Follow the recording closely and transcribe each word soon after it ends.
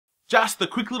Just a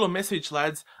quick little message,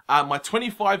 lads. My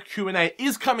 25 Q&A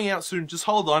is coming out soon. Just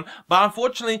hold on. But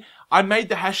unfortunately, I made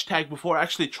the hashtag before I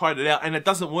actually tried it out, and it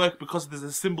doesn't work because there's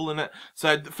a symbol in it.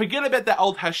 So forget about that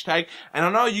old hashtag. And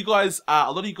I know you guys,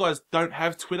 a lot of you guys don't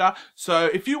have Twitter. So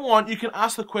if you want, you can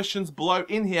ask the questions below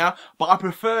in here. But I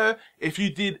prefer if you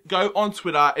did go on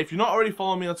Twitter. If you're not already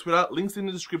following me on Twitter, links in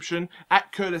the description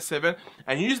at Curtis7,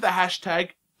 and use the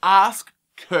hashtag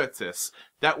AskCurtis.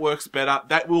 That works better.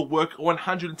 That will work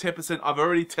 110%. I've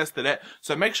already tested it.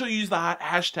 So make sure you use the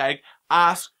hashtag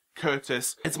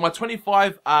AskCurtis. It's my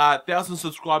 25,000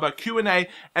 subscriber Q&A,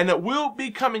 and it will be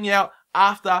coming out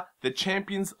after the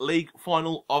Champions League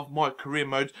final of my career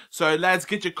mode. So lads,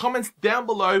 get your comments down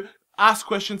below. Ask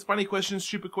questions, funny questions,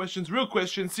 stupid questions, real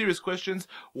questions, serious questions,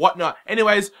 whatnot.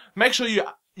 Anyways, make sure you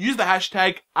use the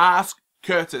hashtag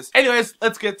AskCurtis. Anyways,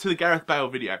 let's get to the Gareth Bale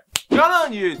video. John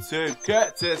on YouTube,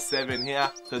 Curtis7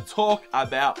 here to talk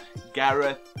about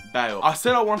Gareth Bale. I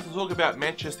said I wanted to talk about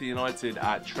Manchester United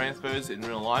transfers in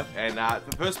real life, and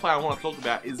the first player I want to talk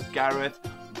about is Gareth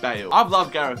Bale. I've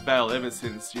loved Gareth Bale ever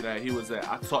since, you know, he was a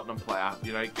Tottenham player,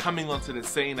 you know, coming onto the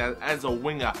scene as a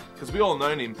winger, because we all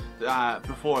known him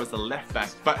before as a left back.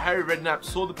 But Harry Redknapp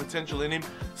saw the potential in him,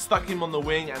 stuck him on the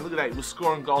wing, and look at that, he was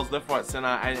scoring goals left, right, centre,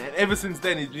 and ever since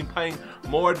then he's been playing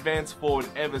more advanced forward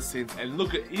ever since. And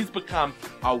look at, he's become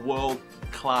a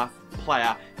world-class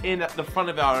player in the front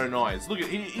of our own eyes. Look at,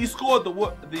 he scored the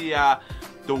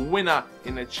winner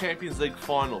in the Champions League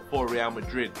final for Real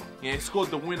Madrid. You know, he scored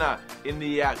the winner in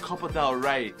the Copa del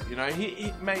Rey. You know,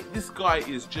 mate, this guy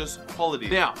is just quality.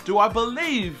 Now, do I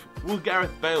believe will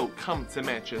Gareth Bale come to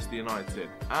Manchester United?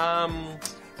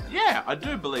 Yeah, I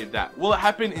do believe that. Will it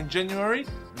happen in January?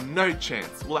 No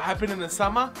chance. Will it happen in the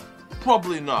summer?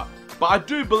 Probably not. But I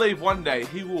do believe one day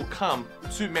he will come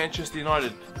to Manchester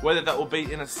United. Whether that will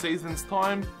be in a season's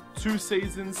time, 2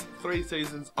 seasons, 3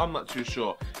 seasons, I'm not too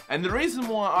sure. And the reason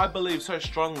why I believe so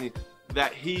strongly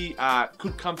that he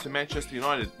could come to Manchester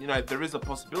United, you know, there is a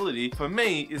possibility for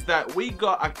me, is that we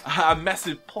got a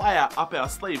massive player up our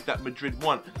sleeve that Madrid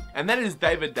want, and that is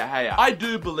David De Gea. I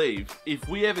do believe if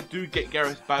we ever do get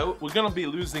Gareth Bale, we're going to be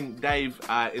losing Dave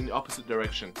in the opposite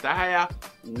direction. De Gea,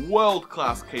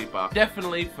 world-class keeper.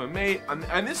 Definitely for me,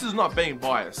 and this is not being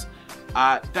biased,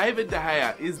 David De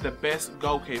Gea is the best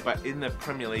goalkeeper in the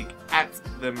Premier League at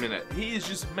the minute. He is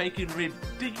just making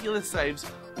ridiculous saves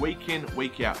week in,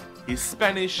 week out. He's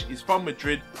Spanish, he's from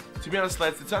Madrid. To be honest,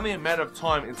 lads, it's only a matter of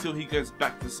time until he goes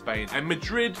back to Spain. And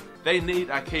Madrid, they need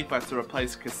a keeper to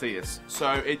replace Casillas.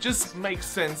 So it just makes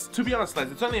sense. To be honest,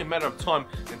 lads, it's only a matter of time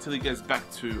until he goes back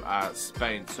to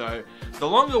Spain. So the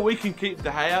longer we can keep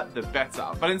De Gea, the better.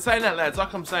 But in saying that, lads,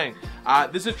 like I'm saying,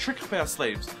 there's a trick up our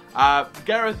sleeves.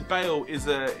 Gareth Bale is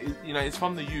he's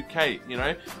from the UK, you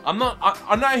know.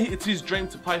 I know it's his dream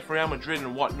to play for Real Madrid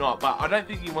and whatnot, but I don't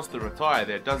think he wants to retire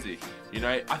there, does he? You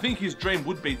know, I think his dream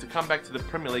would be to come back to the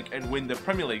Premier League and win the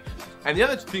Premier League. And the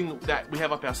other thing that we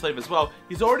have up our sleeve as well,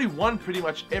 he's already won pretty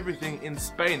much everything in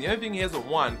Spain. The only thing he hasn't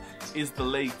won is the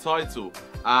league title.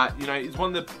 You know, he's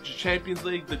won the Champions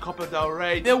League, the Copa del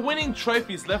Rey. They're winning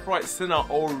trophies left, right, centre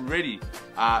already.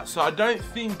 So I don't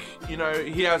think, you know,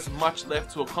 he has much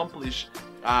left to accomplish,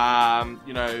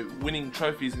 you know, winning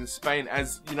trophies in Spain.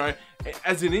 As, you know,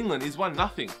 as in England, he's won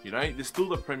nothing. You know, there's still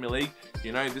the Premier League.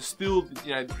 You know, there's still,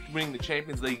 you know, winning the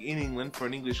Champions League in England for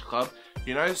an English club.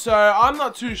 You know, so I'm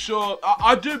not too sure.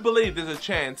 I do believe there's a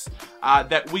chance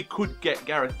that we could get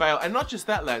Gareth Bale. And not just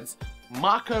that, lads.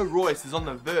 Marco Reus is on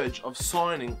the verge of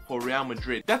signing for Real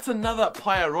Madrid. That's another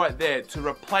player right there to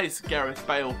replace Gareth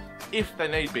Bale if they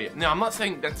need be. Now, I'm not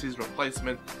saying that's his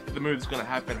replacement, the move's going to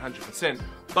happen 100%,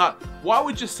 but why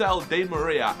would you sell Di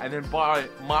Maria and then buy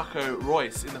Marco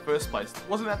Reus in the first place?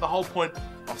 Wasn't that the whole point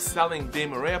of selling Di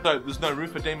Maria? So there's no room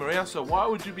for Di Maria, so why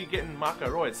would you be getting Marco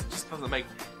Reus? It just doesn't make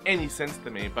any sense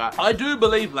to me. But I do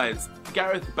believe, lads,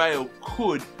 Gareth Bale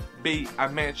could be a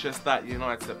Manchester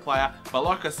United player, but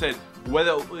like I said,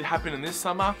 whether it will happen in this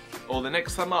summer or the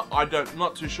next summer,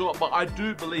 not too sure, but I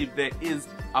do believe there is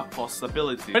a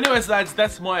possibility. But anyways, lads,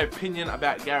 that's my opinion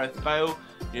about Gareth Bale.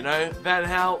 You know, Van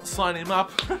Gaal, sign him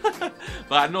up.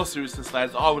 But in all seriousness,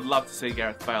 lads, I would love to see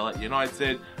Gareth Bale at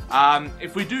United.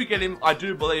 If we do get him, I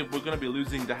do believe we're going to be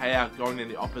losing De Gea, going in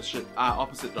the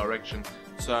opposite direction.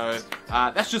 So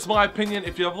that's just my opinion.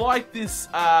 If you've liked this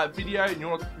video and you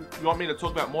want me to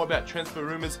talk about more about transfer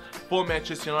rumours for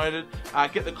Manchester United,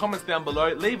 get the comments down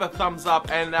below, leave a thumbs up,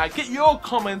 and get your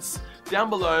comments down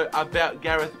below about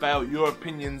Gareth Bale, your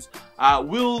opinions.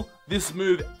 Will this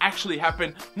move actually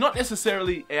happen? Not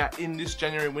necessarily in this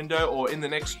January window or in the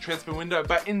next transfer window,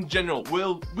 but in general,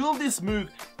 will this move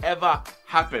ever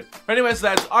happen? Anyways,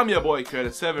 lads, I'm your boy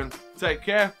Curtis7. Take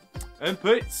care. and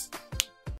peace.